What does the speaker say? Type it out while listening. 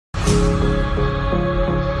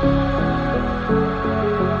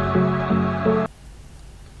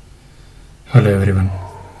Hello everyone,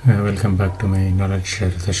 welcome back to my knowledge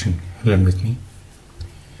share session. Learn with me.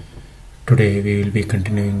 Today we will be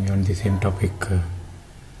continuing on the same topic,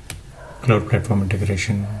 cloud platform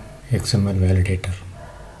integration, XML Validator.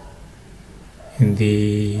 In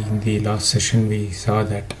the last session we saw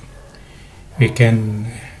that we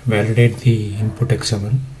can validate the input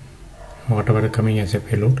XML, whatever coming as a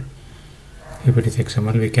payload. If it is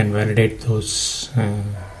XML, we can validate those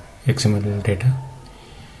XML data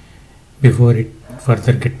before it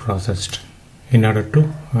further get processed in order to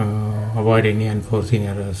avoid any unforeseen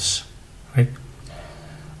errors, right?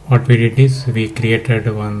 What we did is we created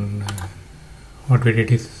one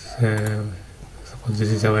suppose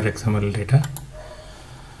this is our XML data,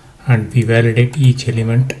 and we validate each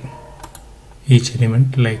element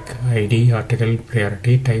like ID, article,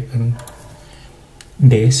 priority, type and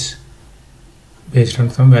days based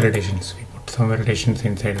on some validations. We put some validations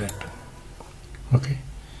inside that, okay?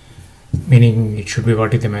 Meaning it should be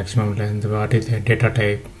what is the maximum length, what is the data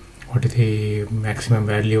type, what is the maximum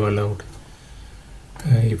value allowed,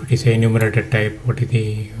 if it is a enumerated type, what is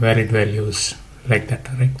the valid values, like that,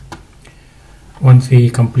 right? Once we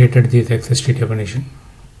completed this XSD definition,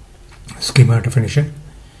 schema definition,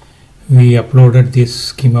 we uploaded this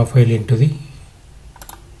schema file into the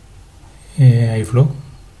iFlow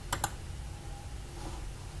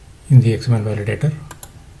in the XML validator,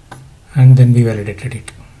 and then we validated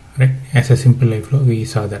it. Right, as a simple iFlow, we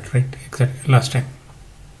saw that, right? Exactly. Last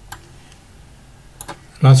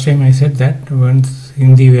time I said that once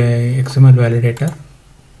in the XML validator,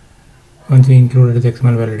 once we included the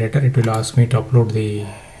XML validator, it will ask me to upload the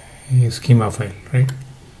schema file, right?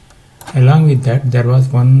 Along with that, there was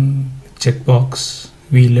one checkbox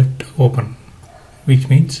we left open, which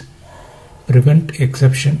means prevent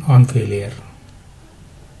exception on failure.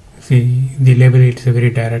 See, the label, it's a very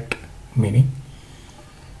direct meaning.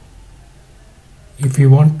 If you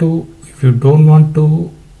don't want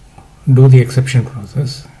to do the exception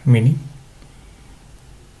process, meaning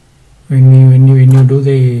when you do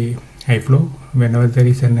the iFlow, whenever there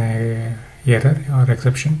is an error or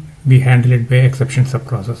exception, we handle it by exception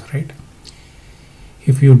subprocess, right?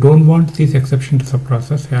 If you don't want this exception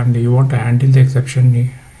subprocess and you want to handle the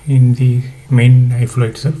exception in the main iFlow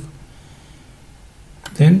itself,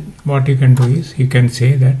 then what you can do is you can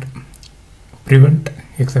say that prevent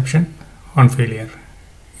exception on failure.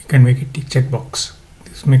 You can make it a checkbox.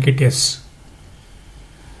 Just make it yes.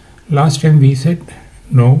 Last time we said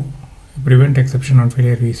no, prevent exception on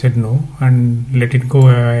failure, we said no, and let it go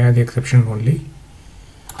via the exception only,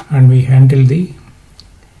 and we handle the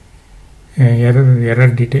error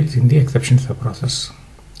details in the exception subprocess.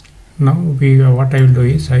 Now what I will do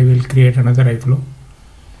is I will create another iFlow.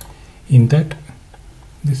 In that,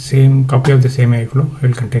 the same copy of the same iFlow I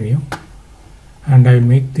will continue, and I will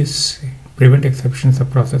make this prevent exception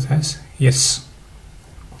subprocess as yes.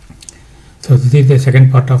 So this is the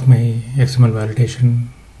second part of my XML validation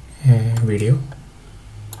video.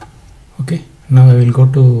 Okay, now I will go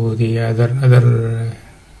to the other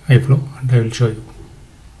iFlow and I will show you.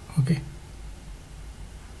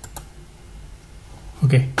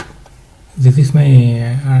 Okay, this is my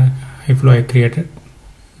iFlow I created,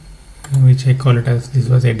 which I call it as, this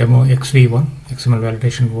was a demo XV1, XML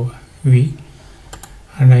validation V,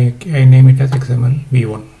 and I name it as XML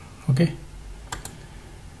V1. Okay,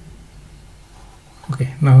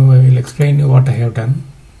 now I will explain you what I have done.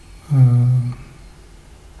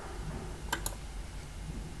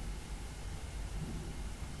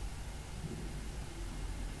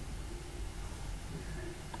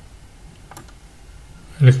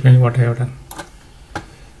 I'll explain what I have done.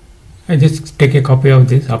 I just take a copy of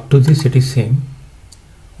this. Up to this it is same,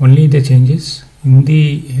 only the changes in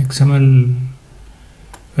the XML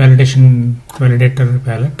validator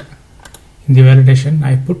palette. In the validation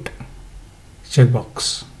I put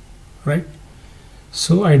checkbox, right?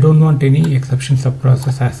 So I don't want any exception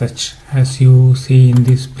subprocess as such. As you see in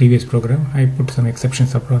this previous program, I put some exception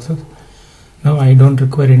subprocess. Now I don't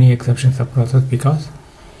require any exception subprocess because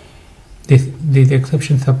this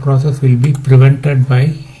exception subprocess will be prevented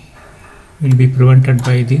by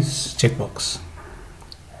this checkbox.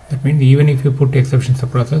 That means even if you put exception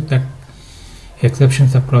subprocess, that exception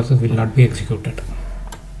subprocess will not be executed.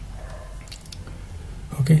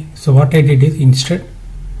 Okay, so what I did is, instead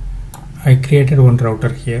I created one router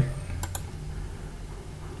here.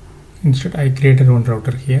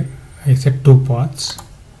 I set two paths.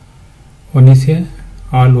 One is a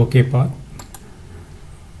all OK path.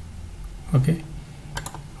 Okay,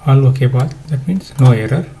 all OK path, that means no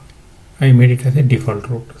error. I made it as a default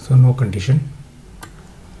route, so no condition.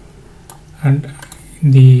 And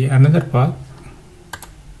the another path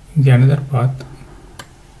In the another path,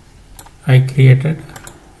 I created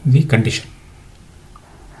the condition.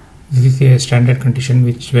 This is a standard condition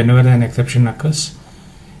which whenever an exception occurs,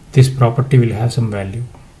 this property will have some value.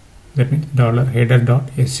 That means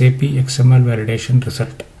 $header.SAP XML validation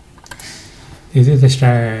result. This is the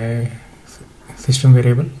system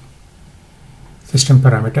variable, system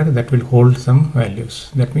parameter that will hold some values.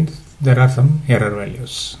 That means there are some error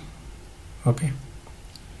values. Okay.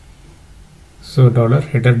 So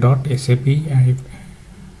 $header.SAP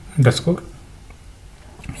underscore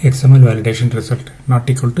XML validation result not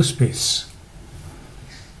equal to space.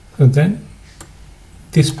 So then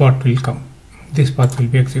this part will come. This path will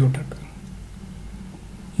be executed.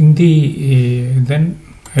 In the then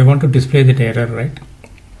I want to display that error, right?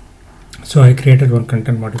 So I created one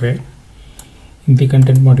content modifier. In the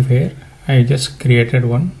content modifier, I just created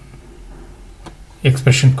one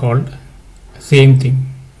expression called same thing,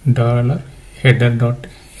 $header.SAP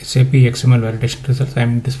XML validation results. I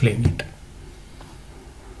am displaying it.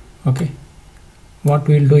 Okay. What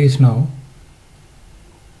we will do is now,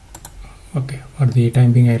 okay, for the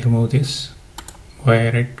time being I will remove this. Why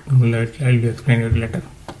I write, I will explain it later.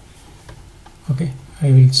 Okay,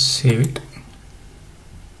 I will save it.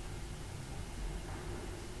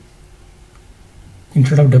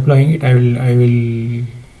 Instead of deploying it, I will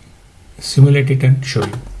simulate it and show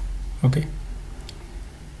you. Okay.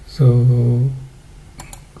 So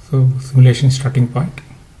simulation starting point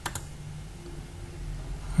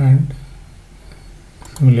and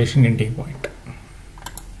simulation ending point.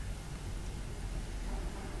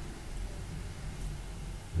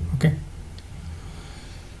 Okay.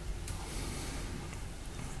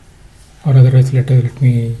 Or otherwise let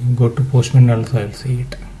me go to Postman also. I will see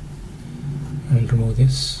it. I will remove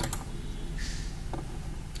this.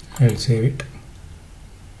 I will save it.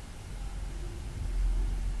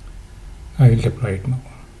 I will deploy it now.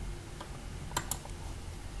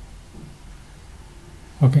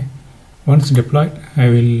 Okay. Once deployed, I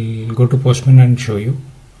will go to Postman and show you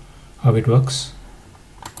how it works.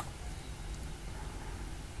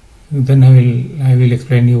 Then I will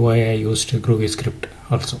explain you why I used a Groovy script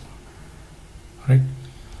also. Right.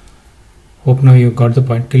 Hope now you got the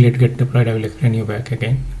point. Till it get deployed, I will explain you back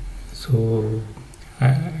again. So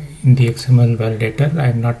in the XML validator, I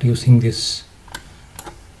am not using this.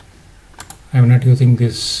 I am not using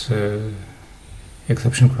this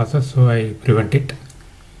exception process, so I prevent it.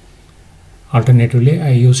 Alternatively, I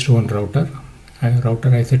used one router.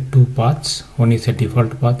 I set two paths. One is a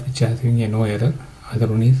default path which is having a no error. Other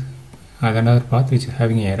one is another path which is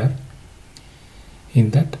having an error. In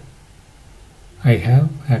that, I have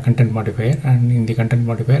a content modifier, and in the content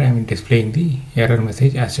modifier I am displaying the error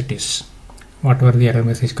message as it is. Whatever the error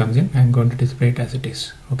message comes in, I am going to display it as it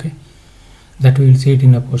is. Okay, that we will see it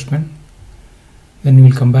in a Postman. Then we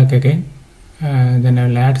will come back again. Then I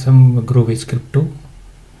will add some Groovy script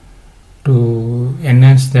to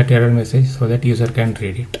enhance that error message so that user can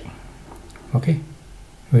read it. Okay,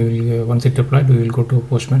 we will once it deployed, we will go to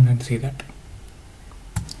Postman and see that.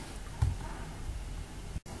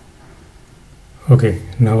 Okay,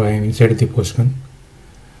 now I am inside the Postman.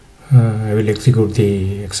 I will execute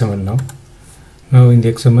the XML now. Now in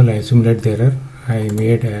the XML I simulate the error. I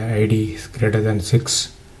made ID is greater than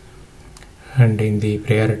 6, and in the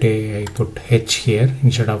priority I put H here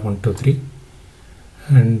instead of 1, 2, 3,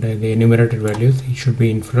 and the enumerated values it should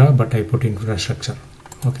be infra, but I put infrastructure.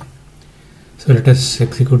 Okay, so let us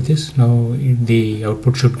execute this. Now the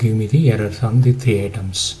output should give me the errors on the 3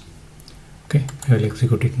 items. Okay, I will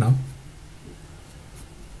execute it now.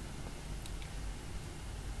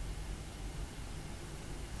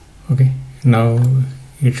 Okay, now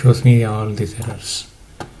it shows me all these errors.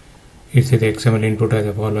 It says the XML input as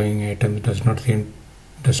the following item does not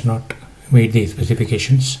meet the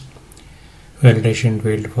specifications. Validation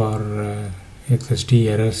failed for XSD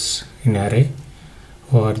errors in array,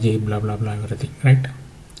 org, blah blah blah, everything, right?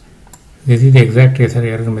 This is the exact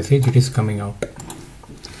error message it is coming out.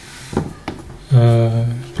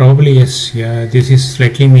 Probably yes, yeah, this is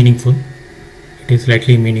slightly meaningful. It is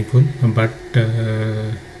slightly meaningful, but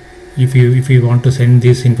if you want to send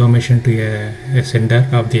this information to a sender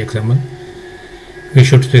of the XML, we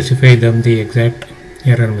should specify them the exact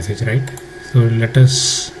error message, right? So let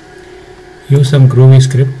us use some Groovy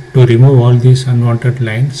script to remove all these unwanted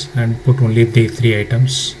lines and put only the 3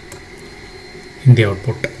 items in the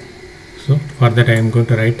output. So for that I am going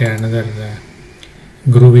to write another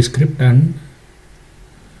Groovy script and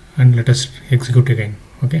let us execute again.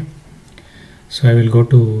 Okay, so I will go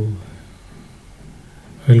to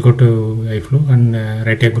iFlow and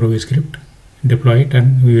write a Groovy script, deploy it,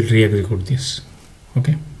 and we will re-execute this.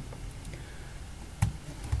 Okay,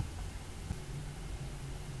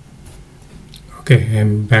 Okay,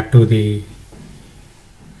 I'm back to the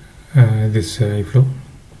this iFlow.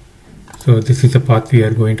 So this is the path we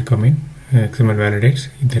are going to come in. XML validates.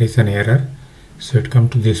 There is an error, so it come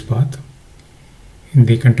to this path. In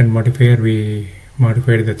the content modifier, we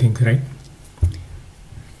modified the things, right?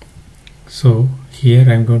 So here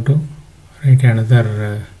I'm going to write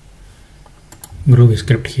another Groovy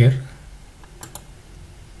script here.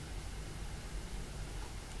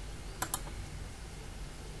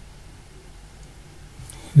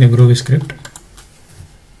 The Groovy script.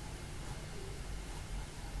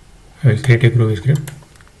 I will create a Groovy script.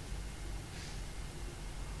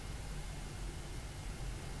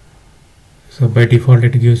 So by default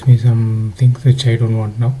it gives me some things which I don't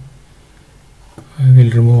want now. I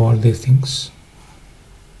will remove all these things.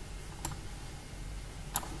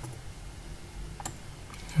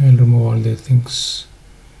 I will remove all these things.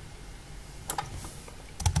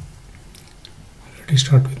 Let us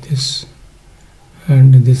start with this.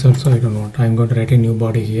 And this also I don't want. I am going to write a new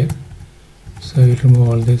body here. So I will remove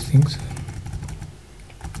all these things.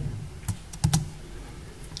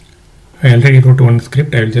 I already wrote one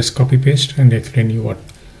script. I will just copy paste and explain you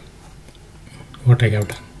what I have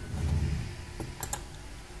done.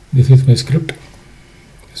 This is my script.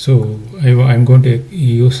 So I'm going to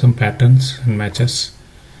use some patterns and matches.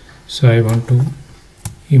 So I want to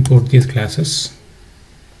import these classes.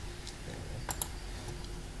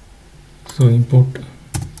 So import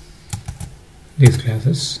these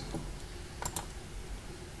classes.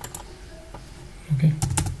 Okay.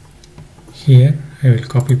 Here I will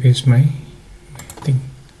copy paste my thing.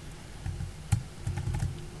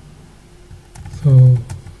 So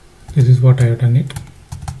this is what I have done it.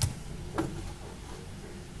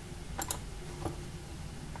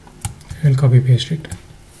 I will copy paste it.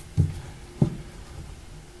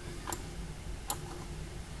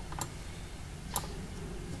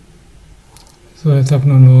 So as of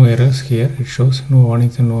now, no errors here. It shows no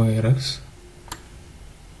warnings and no errors.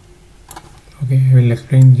 Okay, I will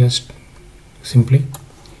explain just simply.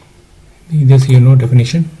 This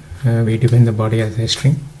definition. We define the body as a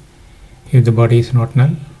string. If the body is not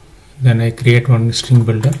null, then I create one string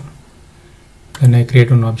builder. Then I create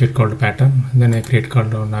one object called pattern. Then I create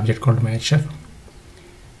one object called matcher.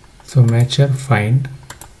 So matcher find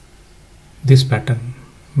this pattern,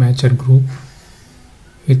 matcher group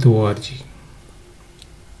with org.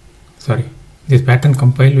 Sorry, this pattern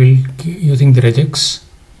compile will using the regex.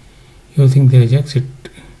 Using the regex,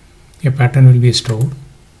 a pattern will be stored.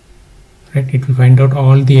 Right, it will find out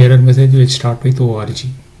all the error messages which start with org.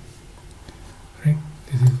 Right,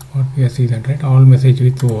 this is what we are seeing, right? All message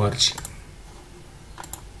with org.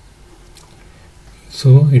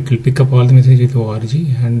 So it will pick up all the message with org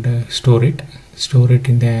and store it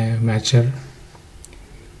in the matcher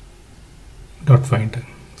dot find.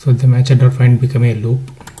 So the matcher dot find become a loop.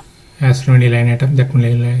 As many line item, that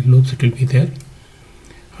many loops it will be there,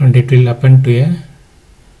 and it will append to a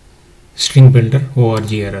string builder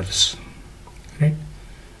org errors. Right.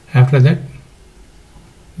 After that,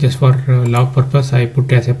 just for log purpose, I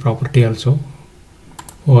put as a property also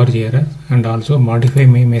org error, and also modify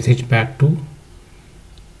my message back to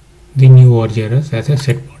the new org errors as a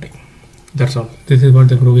set body. That's all. This is what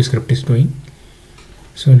the Groovy script is doing.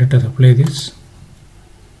 So let us apply this.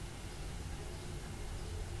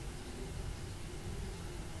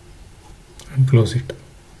 And close it.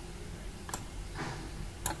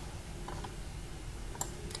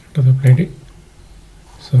 Let us apply it.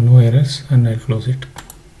 So no errors, and I'll close it.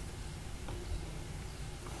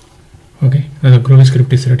 Okay, now the Groovy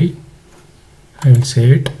script is ready. I will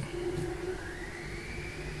save it.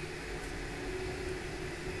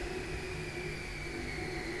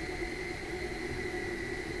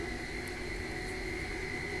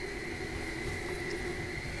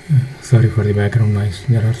 Sorry for the background noise.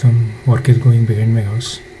 There are some work is going behind my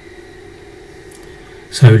house.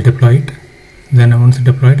 So I will deploy it. Then once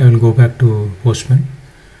deployed, I will go back to Postman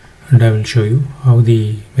and I will show you how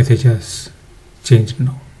the message has changed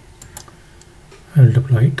now. I will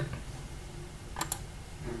deploy it.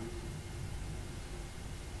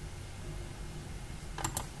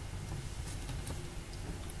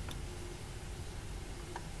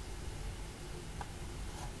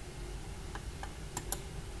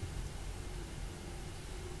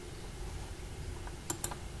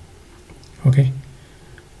 Okay,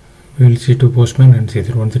 we will see to Postman and see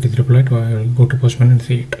that once it is deployed, I will go to Postman and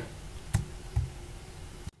see it.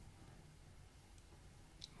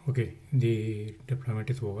 Okay, the deployment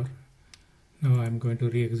is over. Now I am going to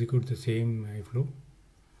re-execute the same iFlow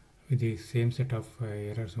with the same set of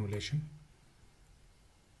error simulation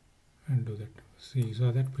and do that. So you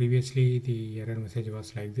saw that previously the error message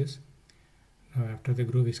was like this. Now after the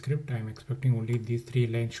Groovy script, I am expecting only these 3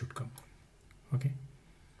 lines should come. Okay.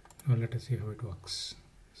 Now let us see how it works.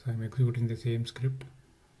 So I am executing the same script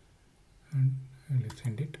and let's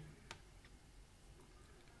end it.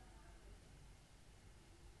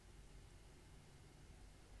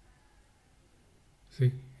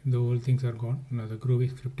 See, the whole things are gone. Now the Groovy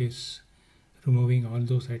script is removing all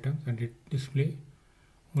those items and it display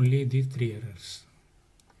only these 3 errors.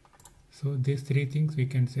 So these 3 things we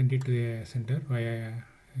can send it to the sender via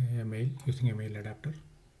a mail using a mail adapter.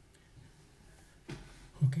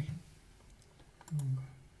 Okay,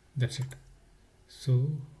 that's it. So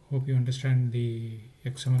hope you understand the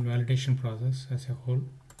XML validation process as a whole.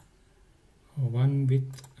 One with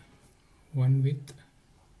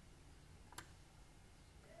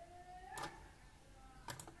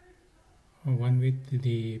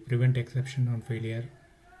the prevent exception on failure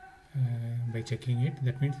by checking it.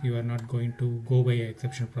 That means you are not going to go by an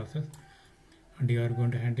exception process and you are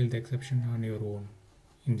going to handle the exception on your own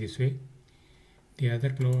in this way. The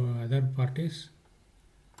other part is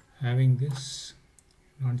having this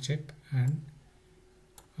non-checked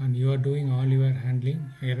and you are doing all your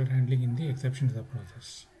error handling in the exceptions of the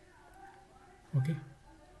process. Okay,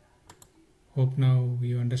 hope now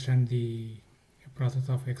you understand the process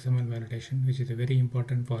of XML validation, which is very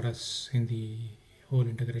important for us in the whole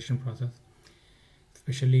integration process,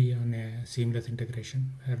 especially on a seamless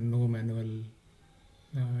integration where no manual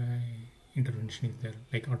intervention is there,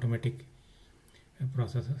 like automatic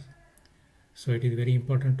processes. So it is very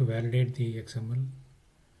important to validate the XML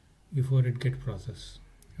before it gets processed.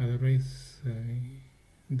 Otherwise,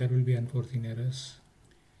 there will be unforeseen errors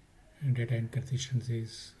and data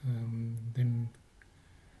inconsistencies. Then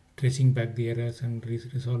tracing back the errors and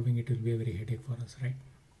resolving it will be a very headache for us, right?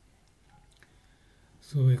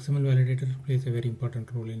 So XML Validator plays a very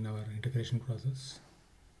important role in our integration process,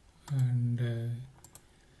 and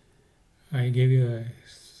I gave you a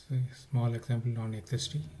small example on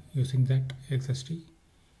XSD. Using that XSD,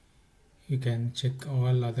 you can check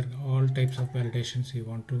all types of validations you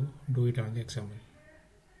want to do it on the XML.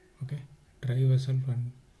 Okay, try yourself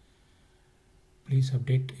and please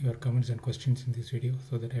update your comments and questions in this video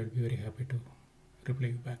so that I will be very happy to reply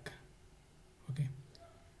you back. Okay,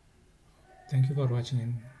 thank you for watching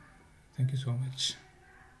and thank you so much.